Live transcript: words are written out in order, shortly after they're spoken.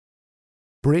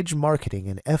Bridge Marketing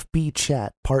and FB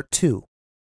Chat Part 2.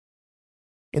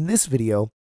 In this video,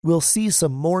 we'll see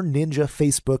some more ninja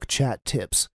Facebook chat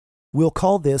tips. We'll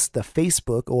call this the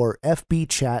Facebook or FB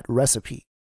Chat recipe.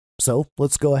 So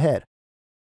let's go ahead.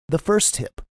 The first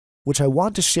tip, which I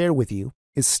want to share with you,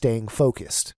 is staying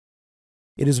focused.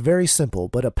 It is very simple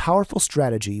but a powerful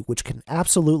strategy which can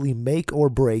absolutely make or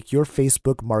break your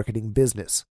Facebook marketing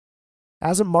business.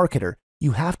 As a marketer,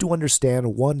 you have to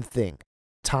understand one thing.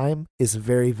 Time is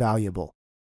very valuable.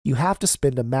 You have to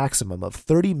spend a maximum of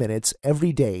 30 minutes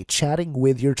every day chatting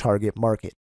with your target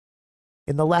market.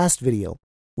 In the last video,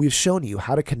 we've shown you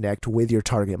how to connect with your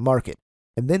target market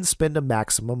and then spend a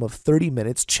maximum of 30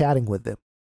 minutes chatting with them.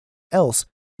 Else,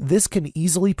 this can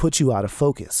easily put you out of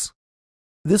focus.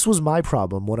 This was my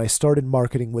problem when I started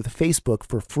marketing with Facebook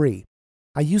for free.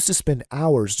 I used to spend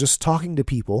hours just talking to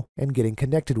people and getting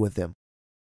connected with them.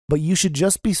 But you should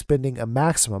just be spending a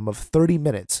maximum of 30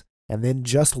 minutes and then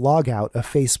just log out of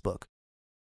Facebook.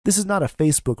 This is not a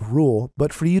Facebook rule,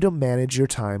 but for you to manage your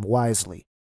time wisely.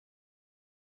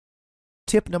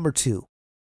 Tip number 2,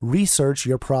 research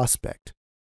your prospect.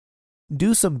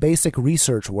 Do some basic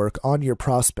research work on your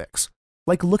prospects,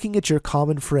 like looking at your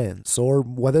common friends or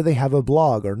whether they have a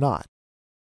blog or not.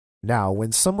 Now,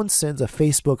 when someone sends a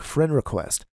Facebook friend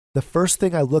request, the first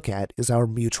thing I look at is our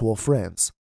mutual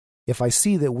friends. If I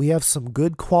see that we have some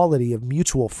good quality of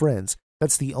mutual friends,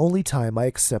 that's the only time I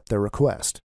accept their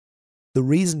request. The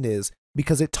reason is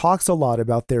because it talks a lot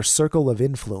about their circle of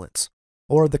influence,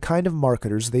 or the kind of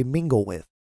marketers they mingle with.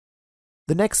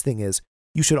 The next thing is,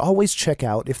 you should always check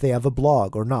out if they have a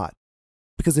blog or not,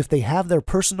 because if they have their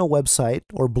personal website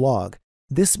or blog,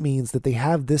 this means that they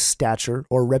have this stature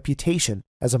or reputation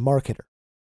as a marketer.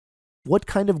 What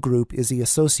kind of group is he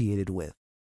associated with?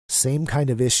 Same kind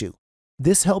of issue.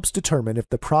 This helps determine if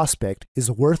the prospect is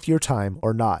worth your time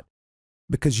or not,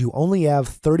 because you only have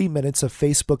 30 minutes of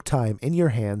Facebook time in your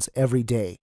hands every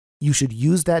day. You should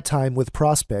use that time with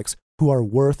prospects who are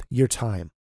worth your time.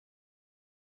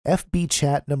 FB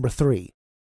Chat number 3,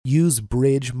 use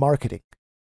bridge marketing.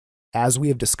 As we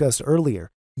have discussed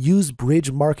earlier, use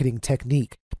bridge marketing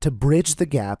technique to bridge the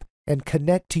gap and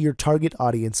connect to your target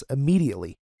audience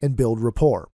immediately and build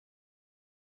rapport.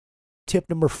 Tip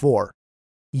number 4,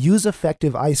 use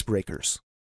effective icebreakers.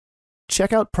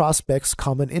 Check out prospects'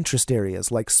 common interest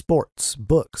areas like sports,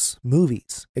 books,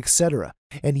 movies, etc.,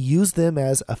 and use them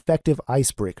as effective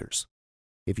icebreakers.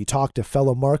 If you talk to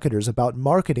fellow marketers about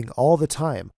marketing all the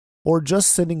time, or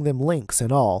just sending them links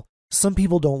and all, some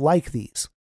people don't like these.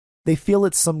 They feel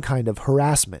it's some kind of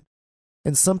harassment,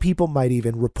 and some people might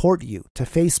even report you to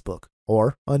Facebook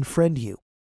or unfriend you.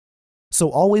 So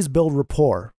always build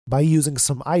rapport by using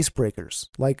some icebreakers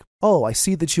like, oh, I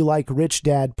see that you like Rich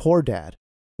Dad, Poor Dad,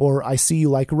 or I see you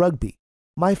like rugby.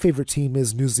 My favorite team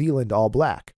is New Zealand All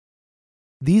Black.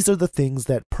 These are the things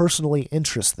that personally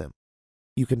interest them.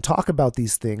 You can talk about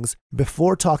these things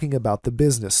before talking about the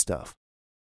business stuff.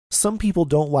 Some people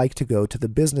don't like to go to the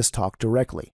business talk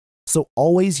directly, so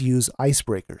always use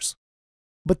icebreakers.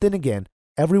 But then again,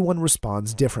 everyone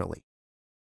responds differently.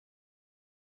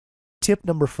 Tip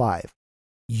number 5,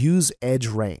 use edge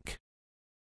rank.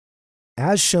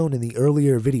 As shown in the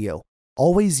earlier video,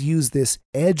 always use this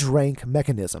edge rank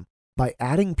mechanism by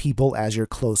adding people as your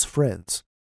close friends.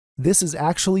 This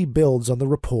actually builds on the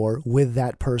rapport with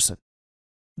that person.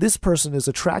 This person is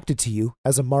attracted to you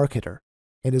as a marketer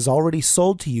and is already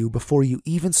sold to you before you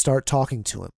even start talking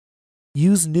to him.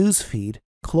 Use newsfeed,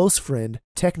 close friend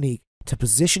technique to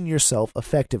position yourself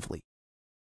effectively.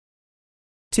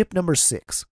 Tip number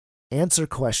 6, answer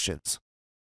questions.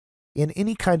 In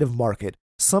any kind of market,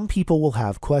 some people will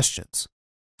have questions.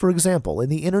 For example, in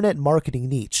the internet marketing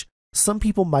niche, some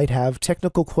people might have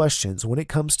technical questions when it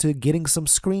comes to getting some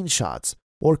screenshots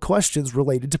or questions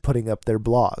related to putting up their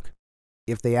blog.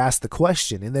 If they ask the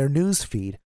question in their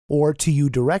newsfeed or to you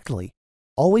directly,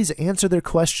 always answer their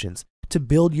questions to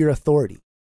build your authority.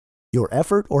 Your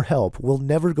effort or help will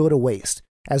never go to waste,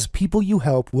 as people you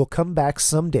help will come back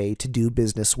someday to do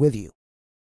business with you.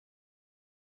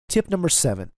 Tip number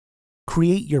 7,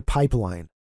 create your pipeline.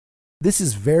 This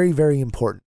is very, very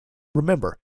important.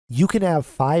 Remember, you can have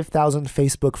 5,000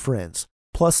 Facebook friends,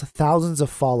 plus thousands of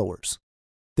followers.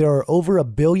 There are over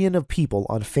 1 billion of people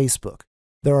on Facebook.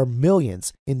 There are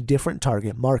millions in different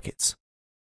target markets.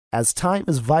 As time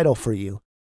is vital for you,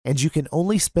 and you can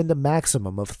only spend a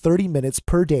maximum of 30 minutes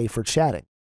per day for chatting,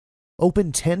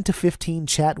 open 10 to 15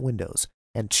 chat windows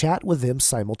and chat with them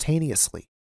simultaneously.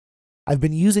 I've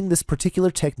been using this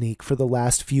particular technique for the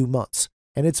last few months,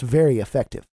 and it's very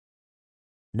effective.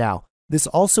 Now, this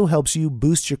also helps you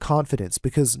boost your confidence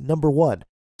because, number 1,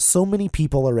 so many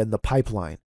people are in the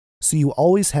pipeline. so you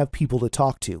always have people to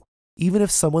talk to, even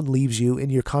if someone leaves you in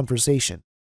your conversation.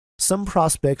 Some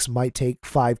prospects might take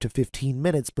 5 to 15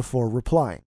 minutes before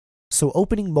replying, so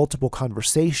opening multiple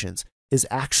conversations is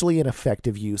actually an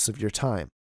effective use of your time.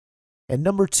 And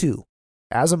number 2,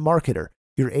 as a marketer,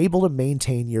 you're able to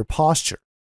maintain your posture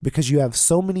because you have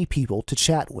so many people to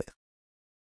chat with.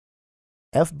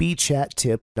 FB chat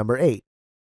tip number 8.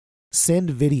 Send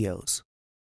videos.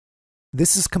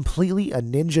 This is completely a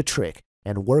ninja trick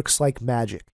and works like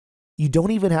magic. You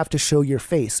don't even have to show your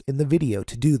face in the video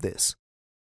to do this.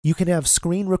 You can have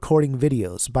screen recording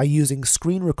videos by using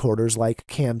screen recorders like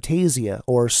Camtasia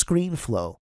or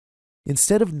ScreenFlow.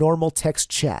 Instead of normal text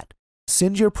chat,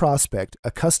 send your prospect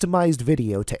a customized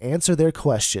video to answer their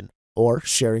question or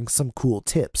sharing some cool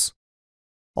tips.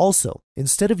 Also,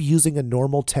 instead of using a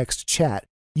normal text chat,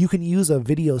 you can use a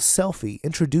video selfie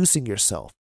introducing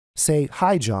yourself. Say,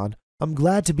 "Hi John, I'm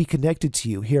glad to be connected to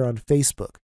you here on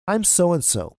Facebook. I'm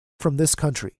so-and-so from this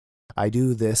country. I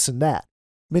do this and that,"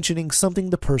 mentioning something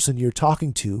the person you're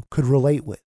talking to could relate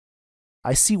with.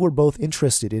 "I see we're both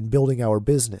interested in building our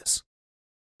business."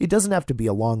 It doesn't have to be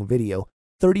a long video,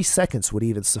 30 seconds would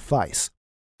even suffice.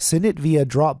 Send it via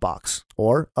Dropbox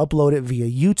or upload it via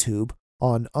YouTube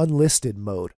on unlisted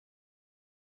mode.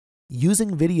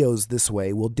 Using videos this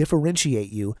way will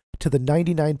differentiate you to the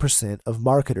 99% of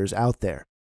marketers out there.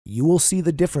 You will see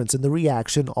the difference in the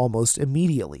reaction almost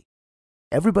immediately.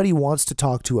 Everybody wants to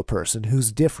talk to a person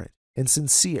who's different and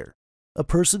sincere, a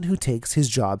person who takes his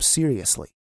job seriously.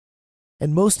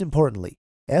 And most importantly,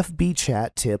 FB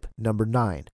chat tip number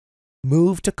 9.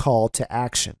 Move to call to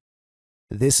action.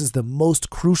 This is the most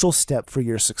crucial step for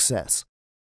your success.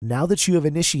 Now that you have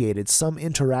initiated some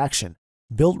interaction,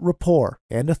 built rapport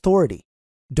and authority,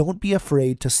 don't be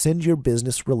afraid to send your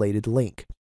business-related link.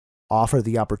 Offer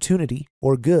the opportunity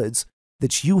or goods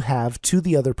that you have to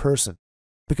the other person,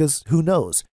 because who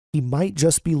knows, he might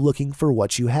just be looking for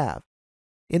what you have.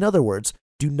 In other words,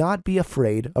 do not be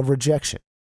afraid of rejection.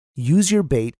 Use your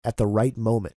bait at the right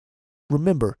moment.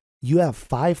 Remember, you have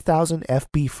 5,000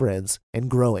 FB friends and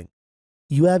growing.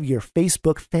 You have your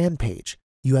Facebook fan page.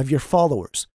 You have your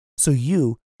followers. So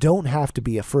you don't have to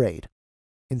be afraid.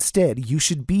 Instead, you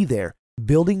should be there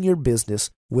building your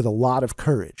business with a lot of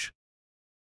courage.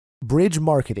 Bridge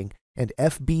Marketing and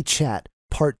FB Chat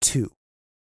Part 2.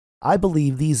 I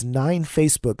believe these 9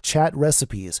 Facebook chat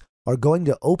recipes are going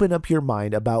to open up your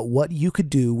mind about what you could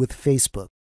do with Facebook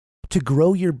to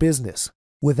grow your business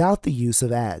without the use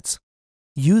of ads.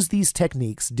 Use these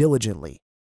techniques diligently,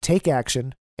 take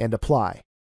action, and apply.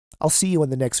 I'll see you in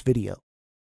the next video.